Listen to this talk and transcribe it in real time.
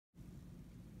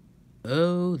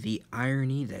Oh, the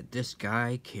irony that this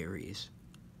guy carries.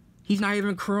 He's not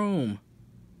even Chrome.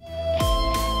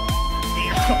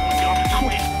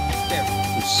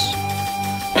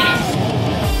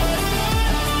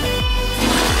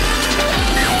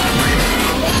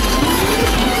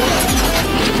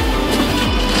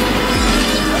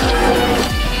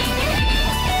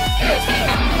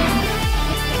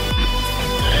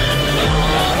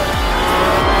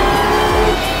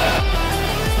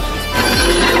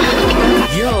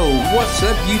 Yo, what's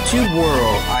up YouTube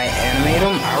world? I animate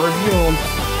them, I review them.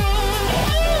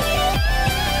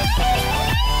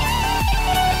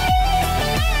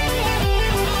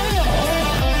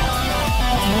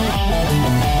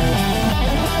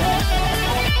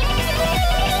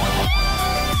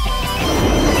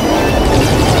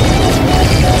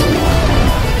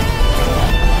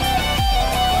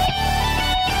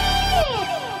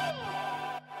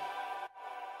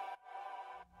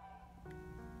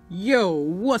 Yo,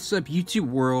 what's up YouTube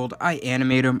world? I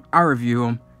animate them, I review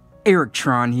them. Eric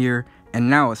Tron here, and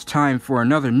now it's time for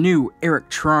another new Eric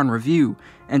Tron review.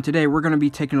 And today we're going to be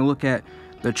taking a look at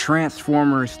the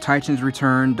Transformers Titans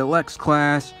Return Deluxe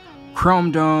class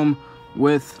Chromedome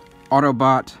with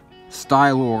Autobot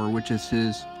Stylor, which is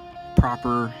his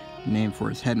proper name for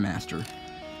his headmaster.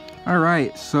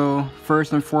 Alright, so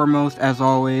first and foremost, as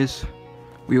always,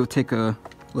 we will take a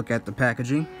look at the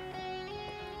packaging.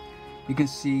 You can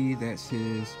see that's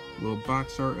his little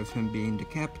box art of him being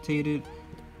decapitated.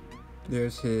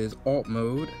 There's his alt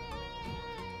mode,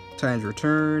 Titans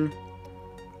Return,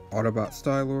 Autobot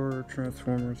Stylor,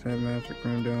 Transformers, Headmaster,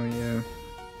 Chromedome, yeah,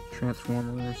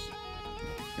 Transformers.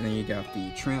 And then you got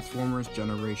the Transformers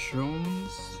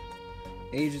Generations,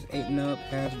 ages 8 and up,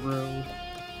 Hasbro.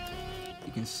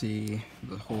 You can see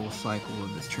the whole cycle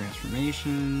of his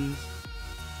transformations.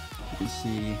 You can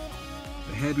see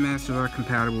the headmasters are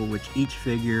compatible with each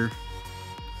figure.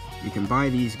 You can buy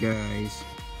these guys.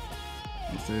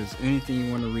 If there's anything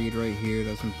you want to read right here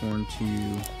that's important to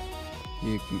you,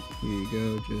 here you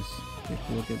go, just take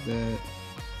a look at that.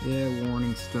 Yeah,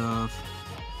 warning stuff.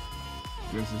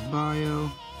 There's his bio.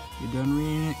 You done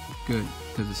reading it? Good,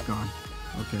 because it's gone.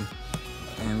 Okay.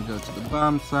 And we go to the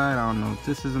bottom side. I don't know if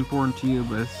this is important to you,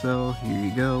 but if so, here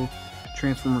you go.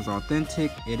 Transformers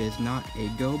Authentic. It is not a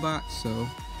GoBot, so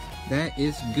that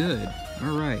is good.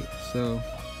 Alright, so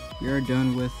we are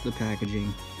done with the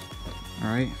packaging.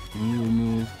 Alright, and we will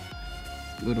move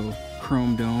little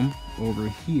Chromedome over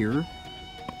here.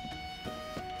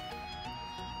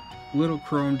 Little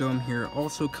Chromedome here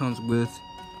also comes with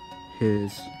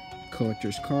his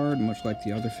collector's card, much like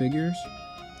the other figures.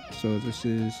 So this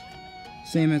is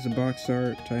same as the box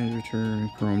art, Titans Return,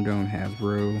 Chromedome,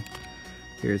 Hasbro.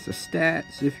 Here's the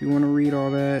stats if you want to read all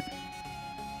that.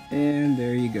 And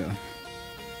there you go.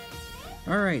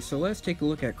 Alright, so let's take a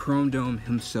look at Chromedome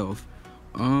himself.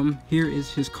 Here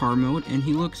is his car mode, and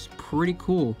he looks pretty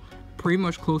cool. Pretty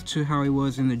much close to how he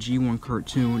was in the G1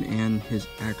 cartoon and his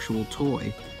actual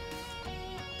toy.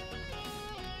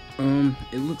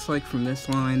 It looks like from this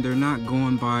line, they're not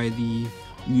going by the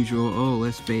usual, oh,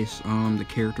 let's base the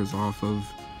characters off of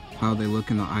how they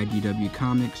look in the IDW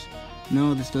comics.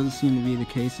 No, this doesn't seem to be the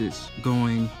case. It's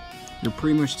going, they're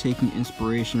pretty much taking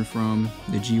inspiration from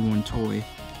the G1 toy.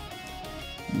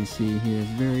 You see he has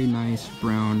very nice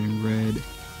brown and red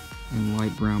and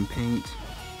light brown paint.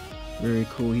 Very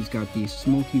cool. He's got these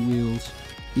smoky wheels.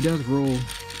 He does roll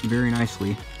very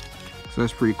nicely, so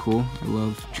that's pretty cool. I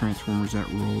love Transformers that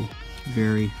roll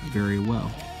very, very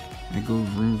well. I go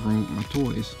vroom vroom with my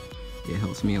toys. It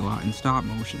helps me a lot in stop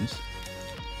motions.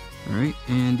 Alright,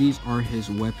 and these are his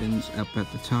weapons up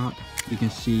at the top. You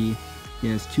can see he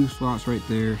has 2 slots right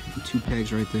there and 2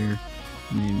 pegs right there.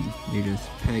 And then you just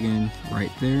peg in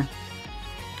right there.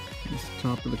 That's the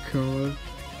top of the car.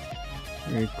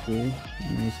 Very cool.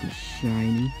 Nice and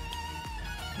shiny.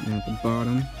 And at the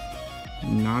bottom,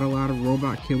 not a lot of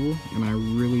robot kibble, and I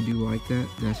really do like that.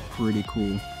 That's pretty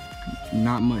cool.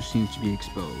 Not much seems to be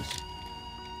exposed.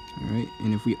 Alright,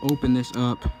 and if we open this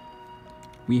up,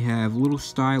 we have little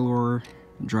Stylor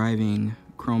driving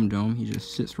Chromedome. He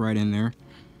just sits right in there.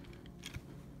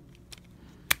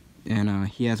 And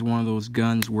he has one of those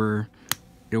guns where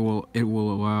it will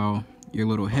allow your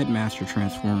little headmaster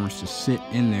transformers to sit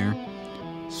in there.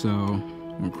 So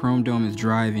when Chromedome is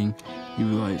driving, you'll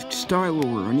be like,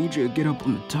 Stylor, I need you to get up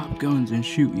on the top guns and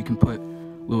shoot. You can put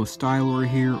little Stylor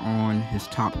here on his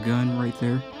top gun right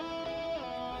there.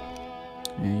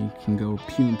 And you can go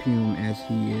pew pew as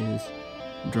he is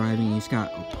driving. He's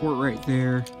got a port right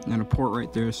there and a port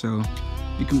right there, so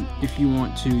you can, if you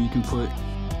want to, you can put,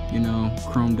 you know,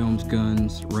 Chromedome's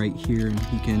guns right here, and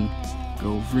he can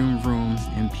go vroom vroom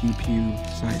and pew pew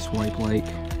side swipe like.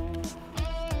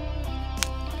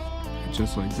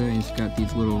 Just like that. It's got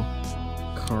these little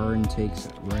car intakes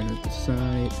right at the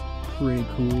side. Pretty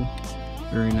cool.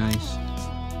 Very nice.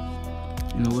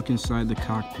 And a look inside the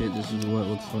cockpit, this is what it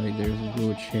looks like. There's a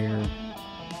little chair.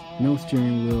 No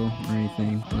steering wheel or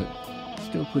anything, but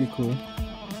still pretty cool.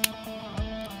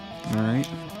 Alright.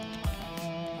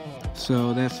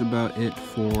 So that's about it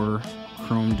for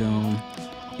Chromedome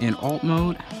and alt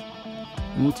mode.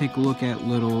 And we'll take a look at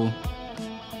little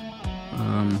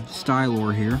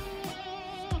Stylor here.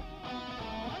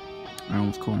 I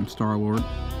almost call him Star-Lord.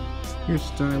 Here's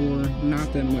Stylor.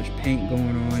 Not that much paint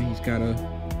going on. He's got a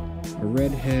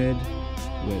red head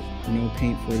with no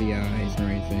paint for the eyes or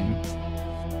anything.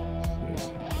 So it's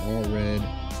all red.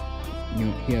 You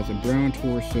know, he has a brown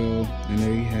torso, and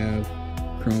there you have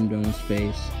Chromedome's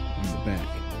face on the back.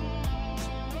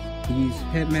 These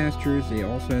headmasters, they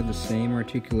also have the same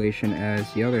articulation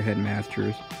as the other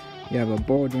headmasters. You have a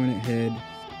ball jointed head,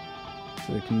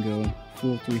 so it can go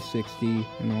full 360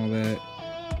 and all that,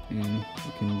 and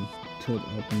you can tilt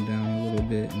up and down a little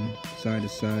bit and side to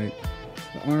side.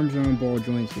 The arms are on ball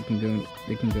joints. They can go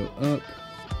up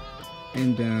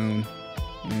and down,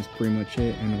 and that's pretty much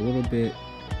it. And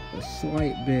a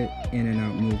slight bit in and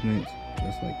out movement,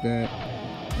 just like that.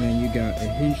 And then you got a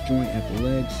hinge joint at the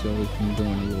leg, so it can go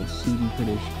in a little seating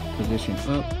position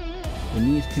up. The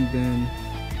knees can bend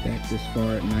back this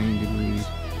far at 90 degrees,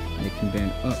 and it can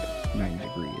bend up 90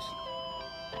 degrees.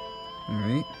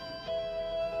 Alright.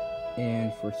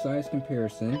 And for size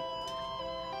comparison,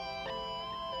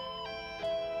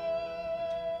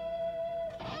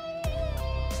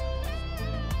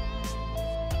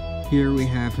 here we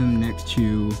have him next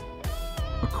to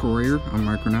a courier, a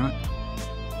Micronaut.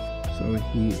 So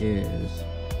he is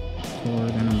taller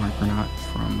than a Micronaut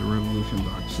from the Revolution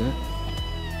box set.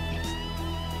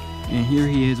 And here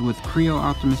he is with Creo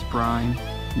Optimus Prime.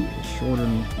 He is shorter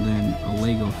than a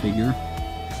Lego figure.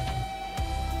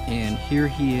 And here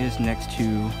he is next to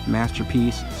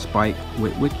Masterpiece Spike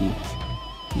Witwicky.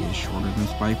 He is shorter than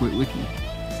Spike Witwicky.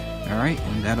 Alright,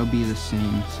 and that'll be the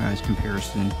same size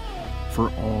comparison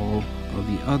for all of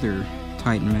the other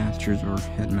Titan Masters or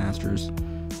Headmasters.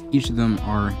 Each of them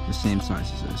are the same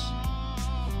size as this.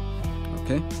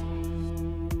 Okay?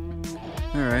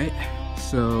 Alright,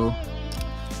 so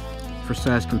for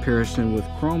size comparison with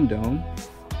Chromedome,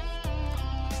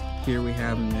 here we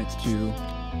have him next to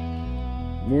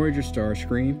Voyager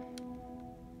Starscream.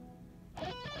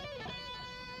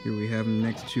 Here we have him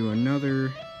next to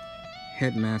another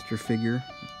Headmaster figure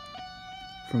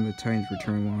from the Titans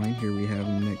Return line. Here we have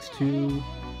him next to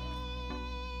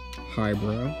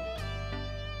Highbrow.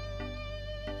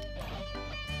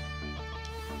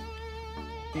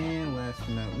 And last but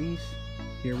not least,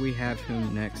 here we have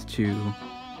him next to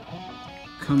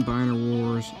Combiner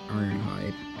Wars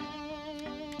Ironhide.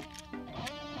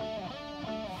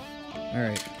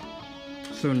 Alright,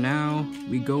 so now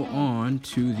we go on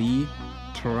to the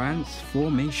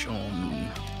transformation.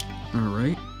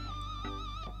 Alright,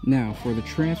 now for the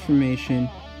transformation,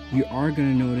 you are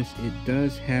going to notice it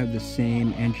does have the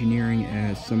same engineering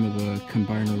as some of the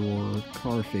Combiner War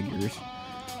car figures.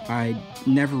 I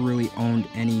never really owned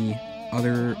any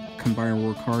other Combiner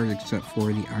War cars except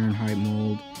for the Ironhide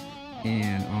mold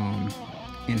and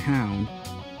Hound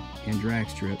and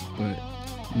Dragstrip, but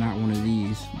not one of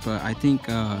these. But I think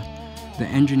the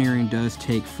engineering does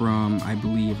take from, I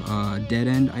believe, Dead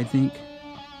End, I think.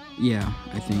 Yeah,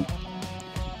 I think.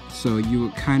 So you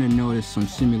would kind of notice some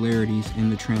similarities in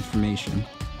the transformation.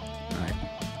 Alright,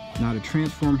 now to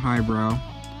transform Highbrow,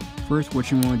 first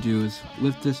what you want to do is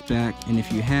lift this back, and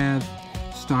if you have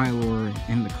Stylor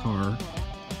in the car,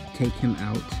 take him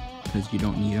out because you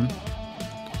don't need him.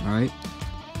 Alright,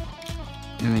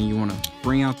 and then you want to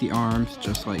bring out the arms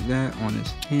just like that on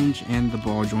his hinge and the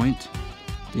ball joint.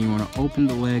 Then you want to open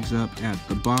the legs up at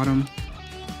the bottom.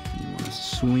 You want to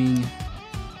swing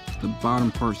the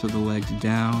bottom parts of the legs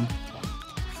down,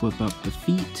 flip up the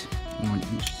feet on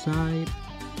each side,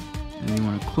 and you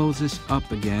want to close this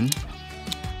up again,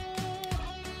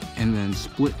 and then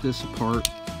split this apart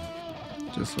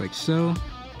just like so.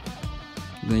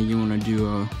 Then you want to do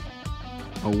a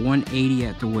 180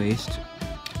 at the waist,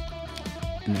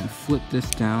 and then flip this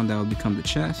down. That will become the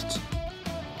chest.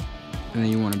 And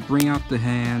then you want to bring out the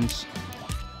hands,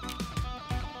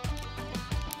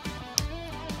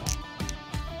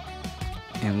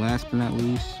 and last but not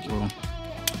least, well,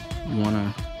 you want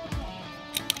to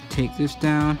take this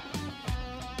down,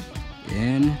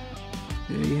 and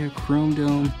there you have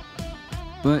Chromedome,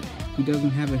 but he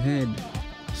doesn't have a head,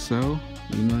 so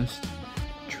you must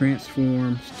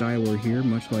transform Stylor here,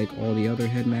 much like all the other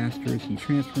headmasters. He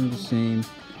transforms the same,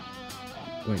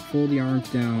 like fold the arms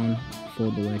down,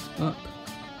 fold the legs up,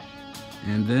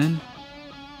 and then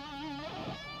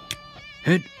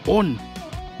head on.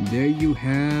 There you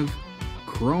have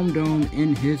Chromedome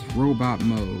in his robot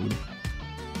mode.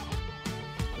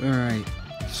 Alright,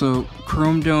 so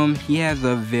Chromedome, he has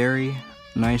a very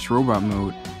nice robot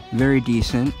mode. Very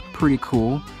decent, pretty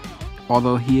cool.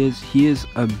 Although he is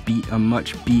a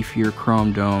much beefier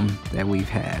Chromedome that we've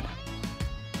had.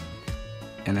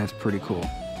 And that's pretty cool.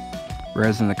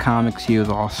 Whereas in the comics he was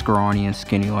all scrawny and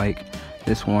skinny like.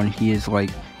 This one he is like,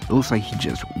 it looks like he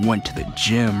just went to the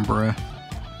gym, bruh.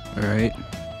 Alright.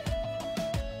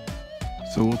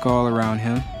 So look all around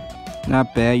him.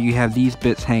 Not bad. You have these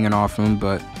bits hanging off him,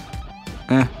 but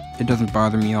it doesn't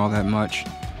bother me all that much.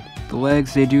 The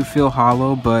legs, they do feel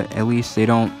hollow, but at least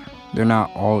they're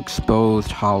not all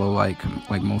exposed hollow like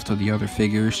most of the other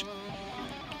figures.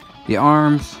 The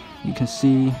arms, you can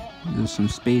see there's some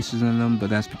spaces in them, but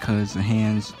that's because the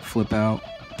hands flip out.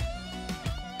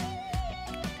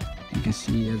 You can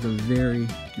see it has a very,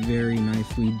 very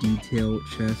nicely detailed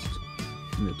chest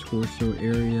in the torso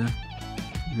area.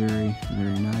 Very,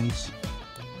 very nice.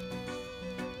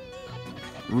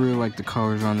 Really like the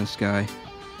colors on this guy.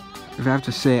 If I have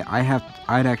to say,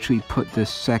 I'd actually put this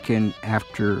second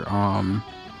after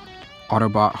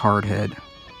Autobot Hardhead.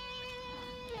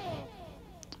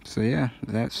 So yeah,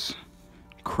 that's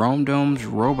Chromedome's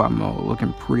robot mode,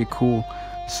 looking pretty cool.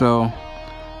 So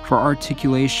for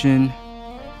articulation,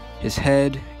 his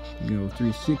head,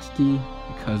 360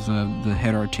 because of the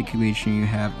head articulation you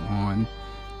have on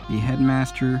the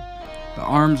Headmaster. The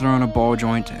arms are on a ball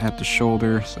joint at the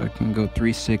shoulder, so it can go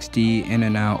 360 in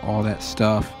and out, all that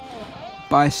stuff.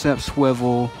 Bicep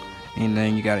swivel, and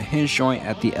then you got a hinge joint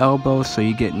at the elbow, so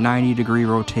you get 90-degree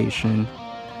rotation.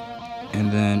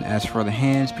 And then as for the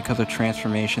hands, because of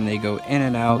transformation, they go in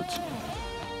and out.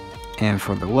 And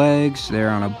for the legs, they're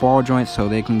on a ball joint, so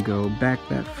they can go back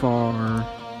that far,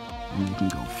 and you can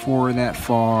go forward that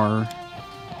far.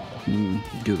 You can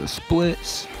do the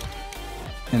splits.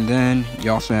 And then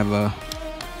you also have a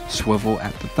swivel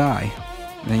at the thigh.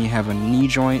 And then you have a knee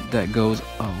joint that goes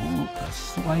a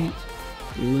slight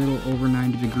little over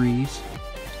 90 degrees.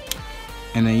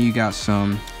 And then you got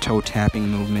some toe tapping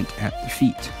movement at the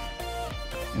feet.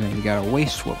 And then you got a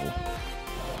waist swivel.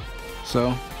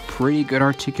 So pretty good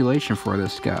articulation for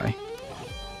this guy.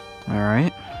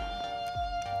 Alright.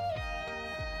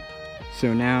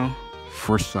 So now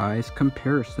for size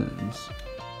comparisons.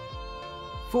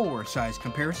 For size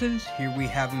comparisons, here we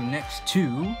have him next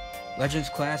to Legends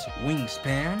Class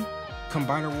Wingspan,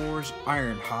 Combiner Wars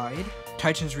Ironhide,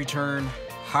 Titans Return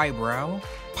Highbrow,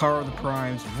 Power of the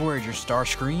Primes Voyager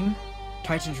Starscream,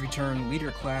 Titans Return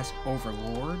Leader Class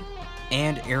Overlord,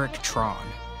 and Eric Tron.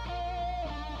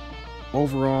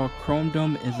 Overall,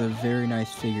 Chromedome is a very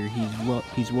nice figure.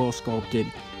 He's well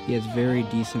sculpted, he has very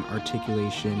decent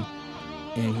articulation,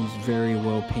 and he's very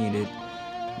well painted.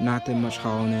 Not that much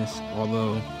hollowness,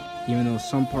 although even though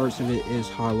some parts of it is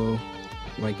hollow,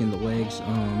 like in the legs,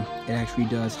 it actually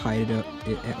does hide it up.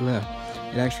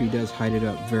 It actually does hide it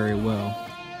up very well.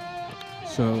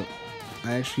 So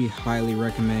I actually highly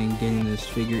recommend getting this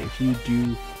figure if you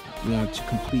do want to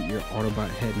complete your Autobot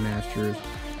Headmasters.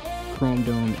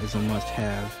 Chromedome is a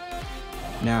must-have.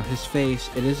 Now his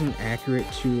face, it isn't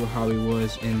accurate to how he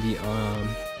was in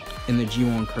the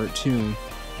G1 cartoon.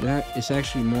 That is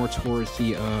actually more towards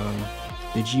the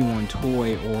G1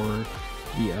 toy or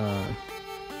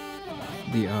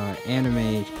the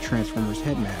anime Transformers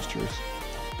Headmasters.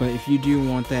 But if you do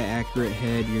want that accurate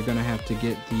head, you're gonna have to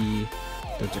get the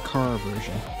Takara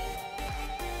version.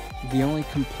 The only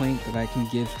complaint that I can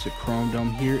give to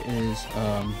Chromedome here is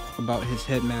about his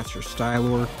Headmaster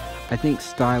Stylor. I think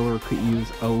Stylor could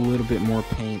use a little bit more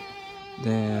paint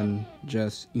than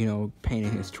just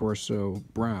painting his torso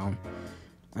brown.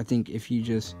 I think if you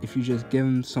just give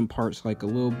him some parts like a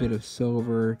little bit of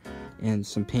silver and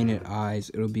some painted eyes,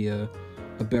 it'll be a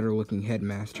better looking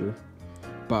Headmaster.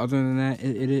 But other than that,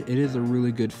 it is a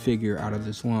really good figure out of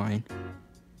this line.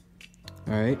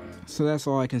 Alright, so that's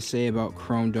all I can say about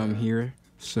Chromedome here.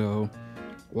 So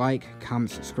like,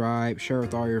 comment, subscribe, share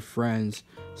with all your friends.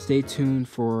 Stay tuned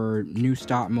for new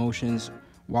stop motions.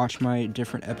 Watch my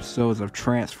different episodes of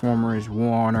Transformers,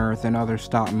 War on Earth, and other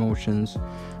stop motions.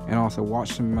 And also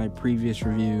watch some of my previous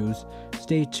reviews.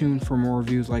 Stay tuned for more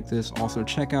reviews like this. Also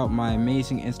check out my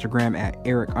amazing Instagram at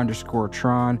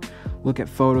Eric_Tron. Look at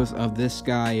photos of this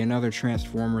guy and other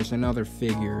Transformers and other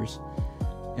figures.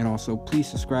 And also please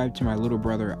subscribe to my little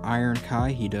brother Iron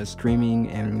Kai. He does streaming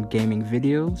and gaming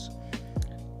videos.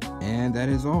 And that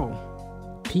is all.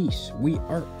 peace. We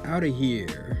are out of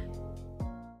here.